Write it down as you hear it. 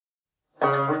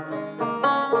Welcome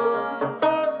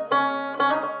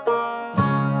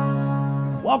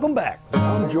back.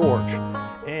 I'm George,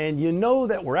 and you know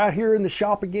that we're out here in the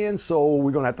shop again, so we're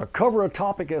going to have to cover a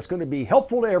topic that's going to be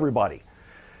helpful to everybody.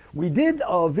 We did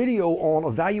a video on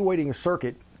evaluating a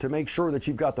circuit to make sure that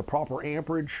you've got the proper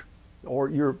amperage, or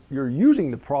you're using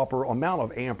the proper amount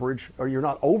of amperage, or you're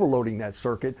not overloading that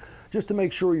circuit, just to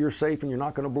make sure you're safe and you're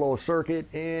not going to blow a circuit,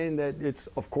 and that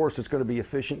of course it's going to be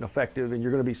efficient and effective and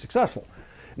you're going to be successful.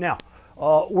 Now,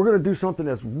 we're going to do something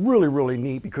that's really, really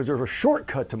neat, because there's a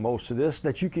shortcut to most of this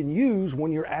that you can use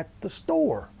when you're at the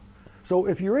store. So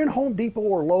if you're in Home Depot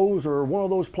or Lowe's or one of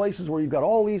those places where you've got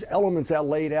all these elements out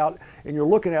laid out and you're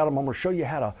looking at them, I'm going to show you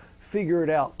how to figure it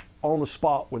out on the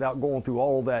spot without going through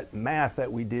all that math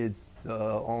that we did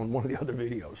on one of the other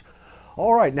videos.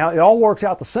 All right, now it all works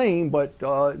out the same, but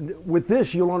with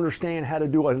this you'll understand how to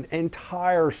do an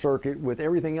entire circuit with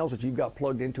everything else that you've got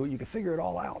plugged into it. You can figure it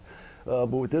all out. But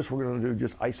with this, we're going to do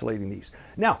just isolating these.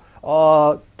 Now,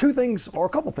 two things, or a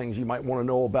couple things you might want to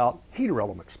know about heater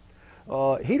elements.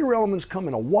 Heater elements come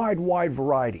in a wide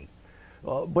variety.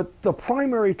 But the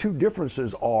primary two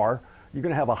differences are you're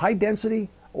going to have a high density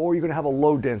or you're going to have a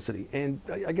low density. And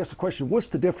I guess the question, what's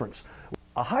the difference?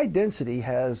 A high density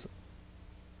has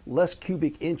less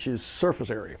cubic inches surface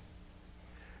area.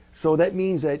 So that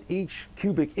means that each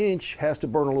cubic inch has to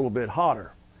burn a little bit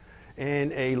hotter.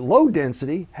 And a low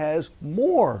density has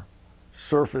more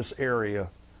surface area,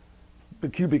 the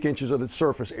cubic inches of its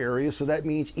surface area, so that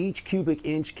means each cubic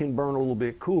inch can burn a little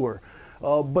bit cooler.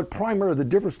 But primarily the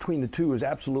difference between the two is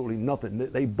absolutely nothing.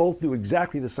 They both do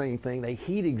exactly the same thing. They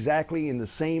heat exactly in the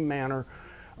same manner.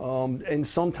 And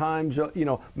sometimes,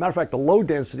 matter of fact, the low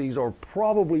densities are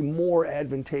probably more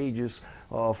advantageous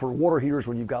for water heaters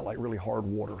when you've got like really hard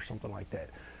water or something like that.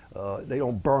 They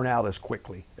don't burn out as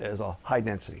quickly as a high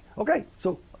density. Okay,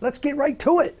 so let's get right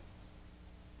to it.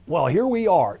 Well, here we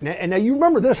are. Now you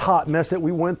remember this hot mess that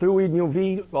we went through,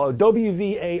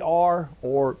 WVAR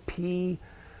or PEIR,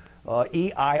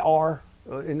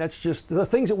 and that's just the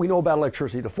things that we know about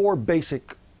electricity, the four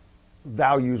basic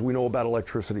values we know about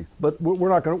electricity. But we're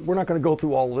not going to go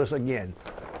through all of this again.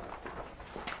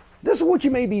 This is what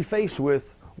you may be faced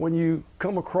with when you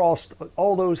come across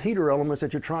all those heater elements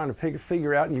that you're trying to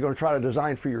figure out and you're going to try to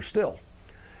design for your still.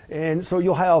 And so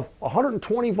you'll have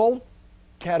 120 volt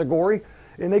category,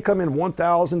 and they come in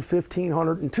 1,000,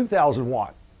 1,500, and 2,000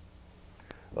 watt.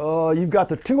 You've got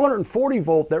the 240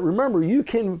 volt that, remember, you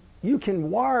can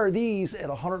wire these at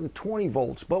 120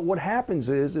 volts, but what happens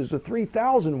is the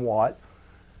 3,000 watt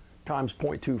times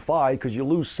 0.25, because you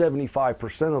lose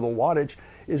 75% of the wattage,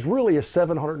 is really a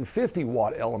 750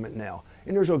 watt element now.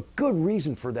 And there's a good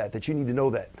reason for that you need to know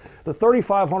that. The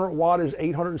 3,500 watt is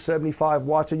 875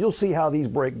 watts, and you'll see how these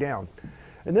break down.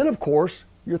 And then, of course,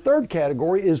 your third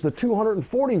category is the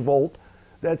 240 volt.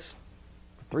 That's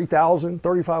 3,000,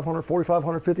 3,500,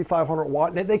 4,500, 5,500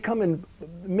 watt. They come in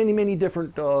many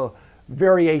different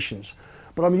variations.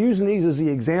 But I'm using these as the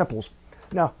examples.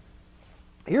 Now,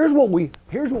 here's what we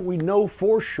know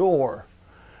for sure.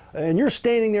 And you're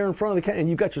standing there in front of the and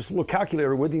you've got your little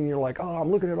calculator with you, and you're like, oh,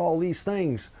 I'm looking at all these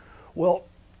things. Well,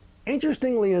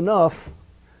 interestingly enough,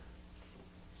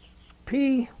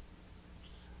 P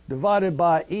divided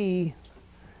by E,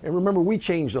 and remember we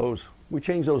changed those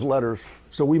letters,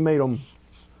 so we made them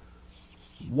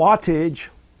wattage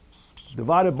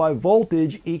divided by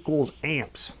voltage equals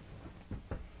amps.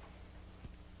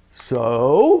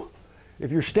 So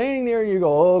if you're standing there and you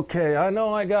go, okay, I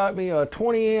know I got me a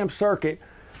 20 amp circuit.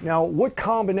 Now, what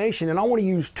combination, and I want to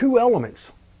use two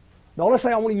elements. Now, let's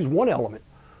say I want to use one element.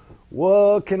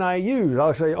 What can I use?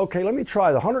 I'll say, okay, let me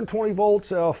try the 120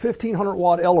 volts, 1,500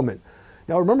 watt element.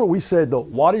 Now, remember we said the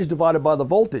wattage divided by the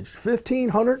voltage.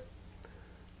 1,500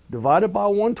 divided by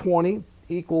 120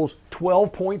 equals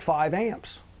 12.5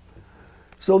 amps.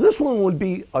 So this one would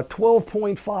be a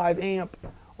 12.5 amp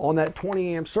on that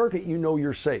 20 amp circuit. You know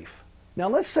you're safe. Now,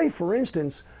 let's say, for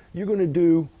instance, you're going to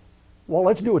do, well,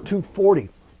 let's do a 240.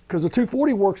 Because the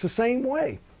 240 works the same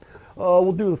way.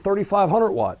 We'll do the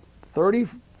 3,500 watt.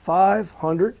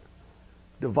 3,500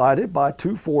 divided by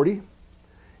 240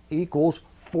 equals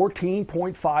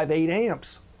 14.58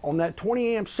 amps. On that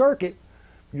 20 amp circuit,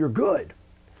 you're good.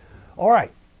 All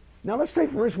right, now let's say,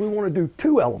 for instance, we want to do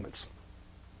two elements.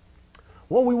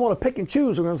 Well, we want to pick and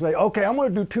choose. We're going to say, okay, I'm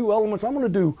going to do two elements. I'm going to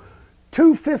do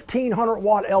two 1,500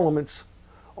 watt elements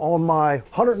on my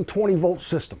 120 volt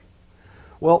system.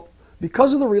 Well,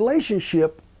 because of the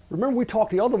relationship, remember we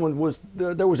talked, the other one was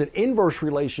there was an inverse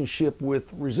relationship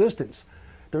with resistance.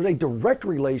 There's a direct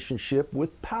relationship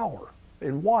with power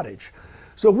and wattage.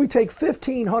 So if we take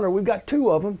 1,500, we've got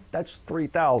two of them, that's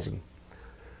 3,000.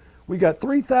 We got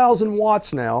 3,000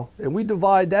 watts now, and we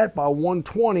divide that by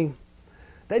 120.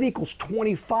 That equals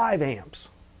 25 amps.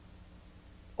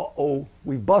 Uh-oh,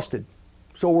 we busted.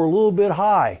 So we're a little bit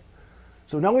high.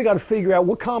 So now we got to figure out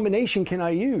what combination can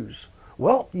I use.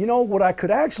 Well, you know what I could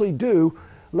actually do,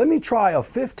 let me try a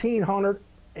 1500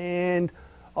 and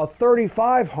a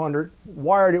 3500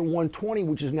 wired at 120,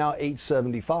 which is now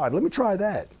 875. Let me try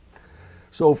that.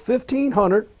 So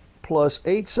 1500 plus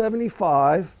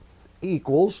 875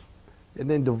 equals, and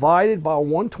then divided by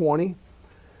 120,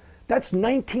 that's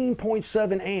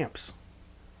 19.7 amps.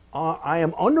 I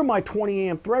am under my 20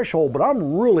 amp threshold, but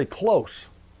I'm really close.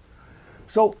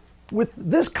 So with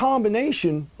this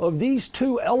combination of these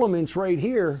two elements right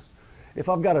here, if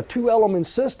I've got a 2-element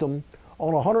system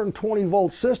on a 120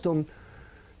 volt system,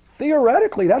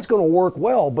 theoretically that's going to work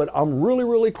well, but I'm really,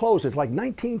 really close. It's like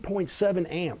 19.7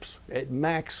 amps at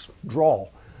max draw.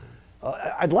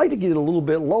 I'd like to get it a little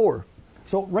bit lower.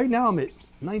 So right now I'm at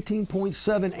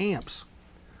 19.7 amps.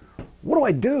 What do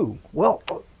I do? Well,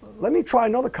 let me try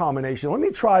another combination. Let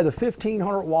me try the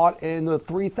 1500 watt and the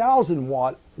 3000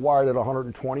 watt wired at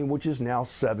 120, which is now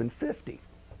 750.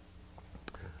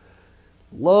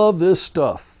 Love this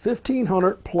stuff.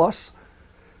 1500 plus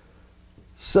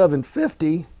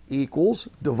 750 equals,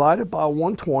 divided by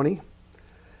 120.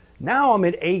 Now I'm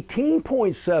at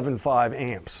 18.75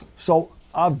 amps. So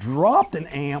I've dropped an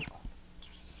amp,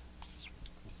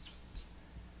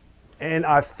 and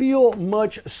I feel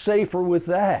much safer with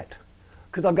that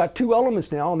because I've got 2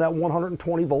 elements now on that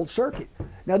 120 volt circuit.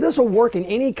 Now this will work in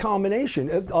any combination.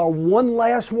 One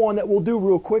last one that we'll do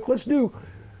real quick. Let's do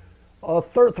a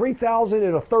 3000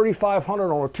 and a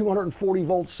 3500 on a 240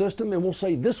 volt system, and we'll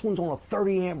say this one's on a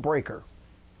 30 amp breaker.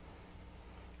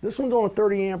 This one's on a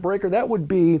 30 amp breaker. That would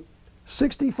be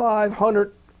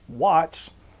 6,500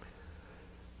 watts,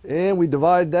 and we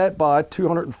divide that by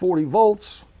 240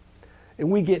 volts, and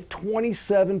we get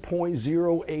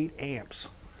 27.08 amps.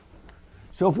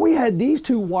 So if we had these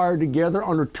two wired together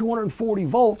under 240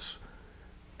 volts,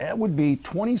 that would be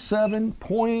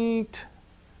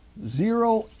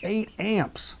 27.08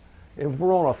 amps. If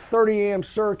we're on a 30 amp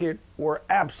circuit, we're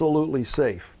absolutely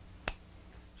safe.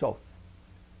 So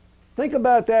think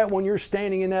about that when you're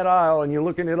standing in that aisle and you're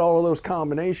looking at all of those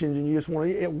combinations and you just want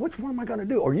to, which one am I going to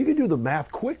do? Or you can do the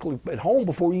math quickly at home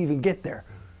before you even get there.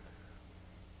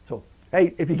 So,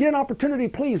 hey, if you get an opportunity,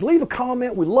 please leave a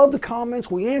comment. We love the comments.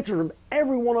 We answer them,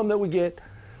 every one of them that we get.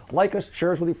 Like us,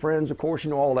 share us with your friends, of course, you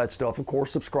know all that stuff. Of course,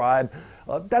 subscribe.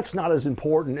 That's not as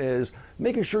important as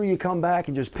making sure you come back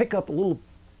and just pick up little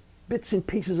bits and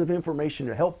pieces of information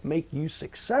to help make you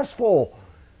successful.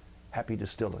 Happy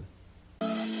distilling.